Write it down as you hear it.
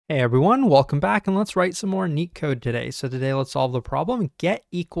Hey everyone, welcome back, and let's write some more neat code today. So today let's solve the problem, get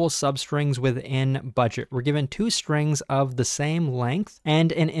equals substrings within budget. We're given two strings of the same length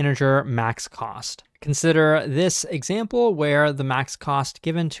and an integer max cost. Consider this example where the max cost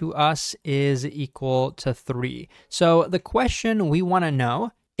given to us is equal to 3. So the question we want to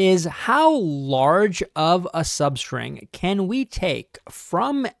know is how large of a substring can we take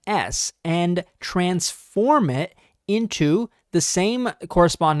from S and transform it into the same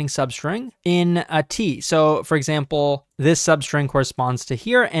corresponding substring in a T. So for example, this substring corresponds to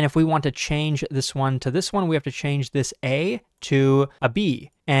here. And if we want to change this one to this one, we have to change this A to a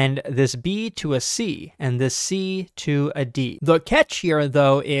B, and this B to a C, and this C to a D. The catch here,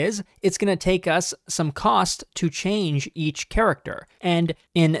 though, is it's going to take us some cost to change each character. And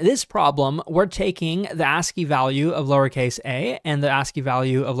in this problem, we're taking the ASCII value of lowercase a and the ASCII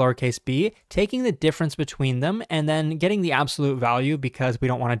value of lowercase b, taking the difference between them, and then getting the absolute value because we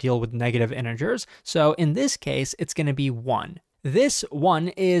don't want to deal with negative integers. So in this case, it's going to be 1. This 1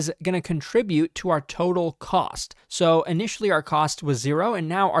 is going to contribute to our total cost. So initially our cost was 0, and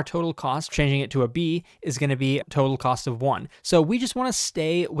now our total cost, changing it to a b, is going to be a total cost of 1. So we just want to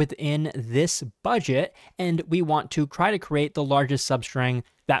stay within this budget, and we want to try to create the largest substring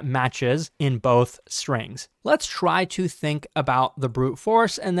that matches in both strings. Let's try to think about the brute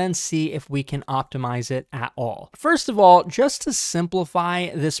force and then see if we can optimize it at all. First of all, just to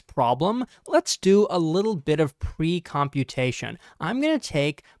simplify this problem, let's do a little bit of pre-computation. I'm going to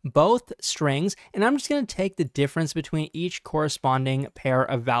take both strings and I'm just going to take the difference between each corresponding pair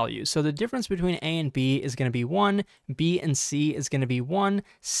of values. So the difference between A and B is going to be 1, B and C is going to be 1,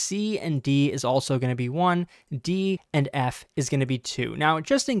 C and D is also going to be 1, D and F is going to be 2. Now,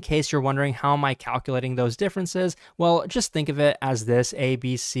 just in case you're wondering how am I calculating those differences, well, just think of it as this: A,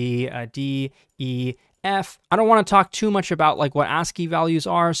 B, C, D, E, F. I don't want to talk too much about like what ASCII values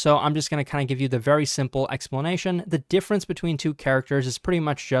are, so I'm just going to kind of give you the very simple explanation. The difference between two characters is pretty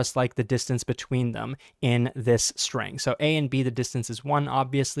much just like the distance between them in this string. So A and B, the distance is 1,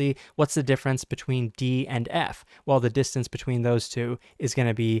 obviously. What's the difference between D and F? Well, the distance between those two is going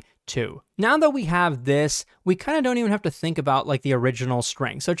to be 2. Now that we have this, we kind of don't even have to think about like the original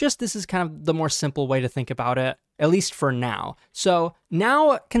string. So just this is kind of the more simple way to think about it, at least for now. So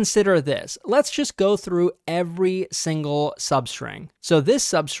now consider this. Let's just go through every single substring. So this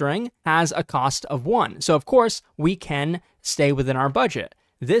substring has a cost of 1. So of course we can stay within our budget.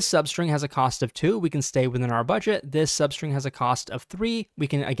 This substring has a cost of 2, we can stay within our budget. This substring has a cost of 3, we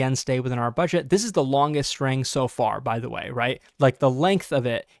can again stay within our budget. This is the longest string so far, by the way, right? Like the length of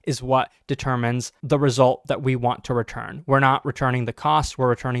it is what determines the result that we want to return. We're not returning the cost, we're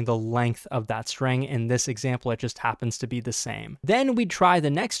returning the length of that string. In this example, it just happens to be the same. Then we try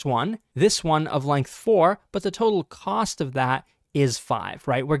the next one, this one of length 4, but the total cost of that is 5,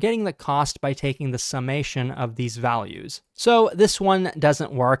 right? We're getting the cost by taking the summation of these values. So this one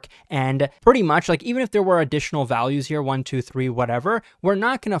doesn't work, and pretty much like even if there were additional values here, 1, 2, 3, whatever, we're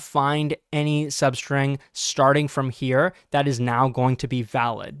not going to find any substring starting from here that is now going to be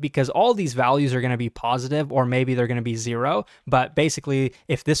valid, because all these values are going to be positive, or maybe they're going to be 0. But basically,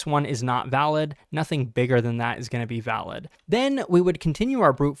 if this one is not valid, nothing bigger than that is going to be valid. Then we would continue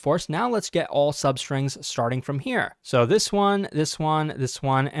our brute force. Now let's get all substrings starting from here. So this one, this one, this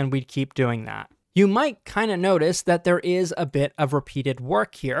one, and we'd keep doing that. You might kind of notice that there is a bit of repeated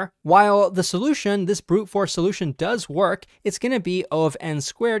work here. While the solution, this brute force solution, does work, it's going to be O of n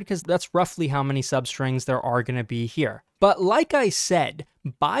squared because that's roughly how many substrings there are going to be here. But like I said,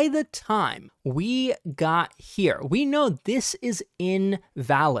 by the time we got here, we know this is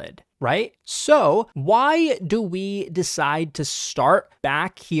invalid, right? So why do we decide to start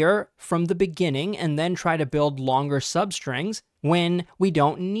back here from the beginning and then try to build longer substrings when we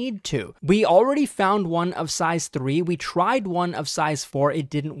don't need to? We already found one of size 3. We tried one of size 4. It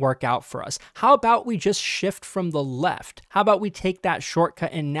didn't work out for us. How about we just shift from the left? How about we take that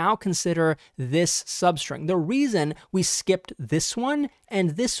shortcut and now consider this substring? The reason we skipped this one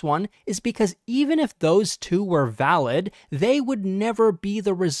and this one is because even if those two were valid, they would never be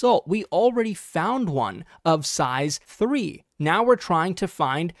the result. We already found one of size 3. Now we're trying to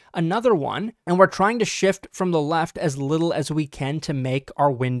find another one, and we're trying to shift from the left as little as we can to make our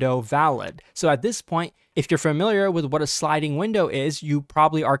window valid. So at this point, if you're familiar with what a sliding window is, you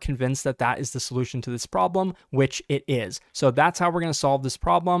probably are convinced that that is the solution to this problem, which it is. So that's how we're going to solve this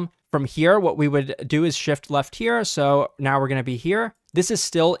problem. From here, what we would do is shift left here. So now we're going to be here. This is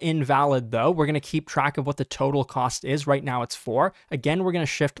still invalid though. We're going to keep track of what the total cost is. Right now it's 4. Again, we're going to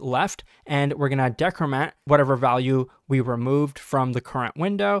shift left and we're going to decrement whatever value we removed from the current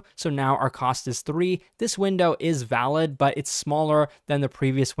window. So now our cost is 3. This window is valid, but it's smaller than the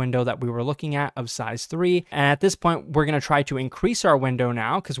previous window that we were looking at of size 3. And at this point, we're going to try to increase our window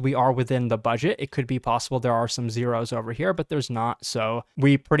now because we are within the budget. It could be possible there are some zeros over here, but there's not. So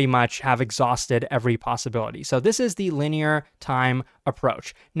we pretty much have exhausted every possibility. So this is the linear time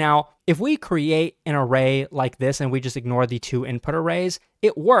approach. Now, if we create an array like this and we just ignore the 2 input arrays,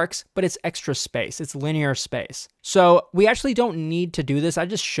 it works, but it's extra space. It's linear space. So we actually don't need to do this. I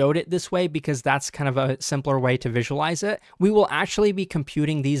just showed it this way because that's kind of a simpler way to visualize it. We will actually be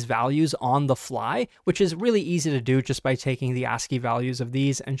computing these values on the fly, which is really easy to do just by taking the ASCII values of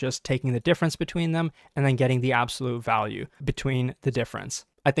these and just taking the difference between them and then getting the absolute value between the difference.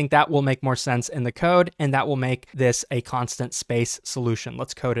 I think that will make more sense in the code, and that will make this a constant space solution.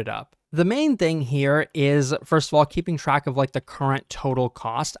 Let's code it up. The main thing here is, first of all, keeping track of like the current total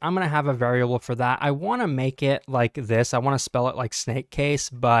cost. I'm going to have a variable for that. I want to make it like this. I want to spell it like snake case,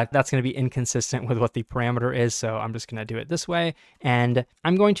 but that's going to be inconsistent with what the parameter is. So I'm just going to do it this way. And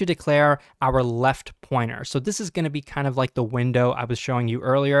I'm going to declare our left pointer. So this is going to be kind of like the window I was showing you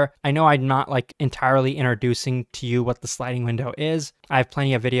earlier. I know I'm not like entirely introducing to you what the sliding window is. I have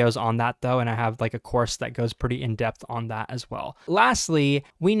plenty of videos on that though, and I have like a course that goes pretty in depth on that as well. Lastly,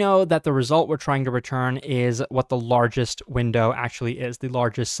 we know that the result we're trying to return is what the largest window actually is, the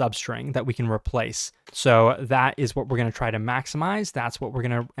largest substring that we can replace. So that is what we're going to try to maximize. That's what we're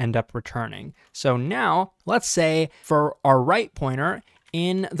going to end up returning. So now let's say for our right pointer,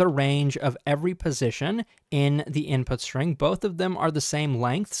 in the range of every position in the input string, both of them are the same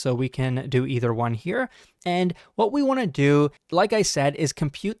length, so we can do either one here. And what we want to do, like I said, is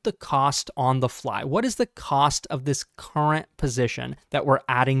compute the cost on the fly. What is the cost of this current position that we're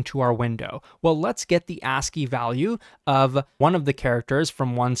adding to our window? Well, let's get the ASCII value of one of the characters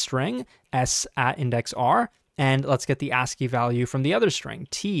from one string, s at index r, and let's get the ASCII value from the other string,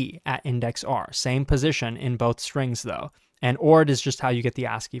 t at index r. Same position in both strings though. And ORed is just how you get the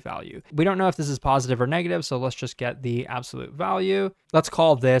ASCII value. We don't know if this is positive or negative, so let's just get the absolute value. Let's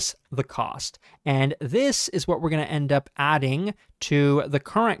call this the cost. And this is what we're going to end up adding to the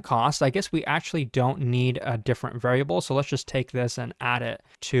current cost. I guess we actually don't need a different variable, so let's just take this and add it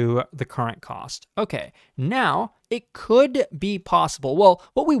to the current cost. Okay, now it could be possible. Well,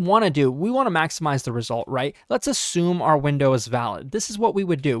 what we want to do, we want to maximize the result, right? Let's assume our window is valid. This is what we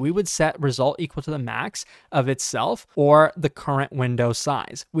would do. We would set result equal to the max of itself or the current window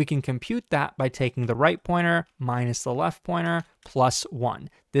size. We can compute that by taking the right pointer minus the left pointer plus 1.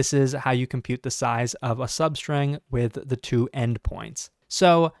 This is how you compute the size of a substring with the 2 endpoints.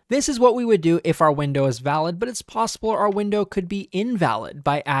 So this is what we would do if our window is valid, but it's possible our window could be invalid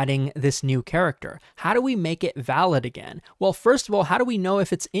by adding this new character. How do we make it valid again? Well, first of all, how do we know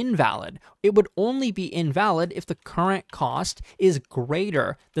if it's invalid? It would only be invalid if the current cost is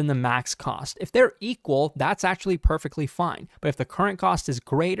greater than the max cost. If they're equal, that's actually perfectly fine. But if the current cost is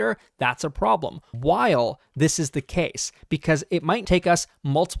greater, that's a problem. While this is the case, because it might take us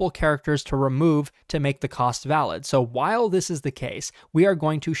multiple characters to remove to make the cost valid. So while this is the case, we are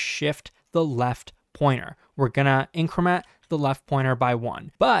going to shift the left pointer. We're going to increment the left pointer by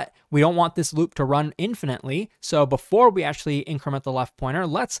 1, but we don't want this loop to run infinitely. So before we actually increment the left pointer,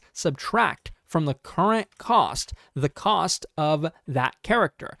 let's subtract from the current cost, the cost of that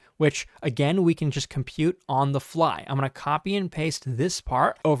character, which again, we can just compute on the fly. I'm going to copy and paste this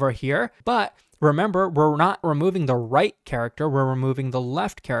part over here, but remember, we're not removing the right character, we're removing the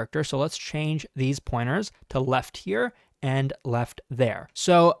left character. So let's change these pointers to left here and left there.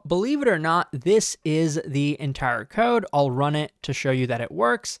 So believe it or not, this is the entire code. I'll run it to show you that it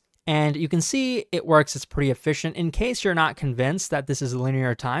works. And you can see it works, it's pretty efficient. In case you're not convinced that this is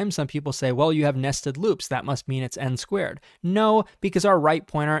linear time, some people say, well, you have nested loops, that must mean it's n squared. No, because our right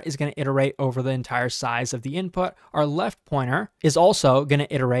pointer is going to iterate over the entire size of the input. Our left pointer is also going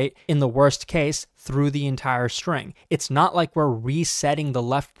to iterate, in the worst case, through the entire string. It's not like we're resetting the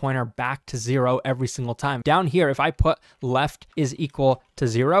left pointer back to 0 every single time. Down here, if I put left is equal to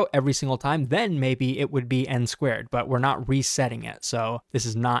 0 every single time, then maybe it would be n squared, but we're not resetting it. So this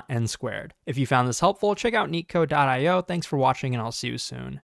is not n squared. If you found this helpful, check out leetcode.io. Thanks for watching, and I'll see you soon.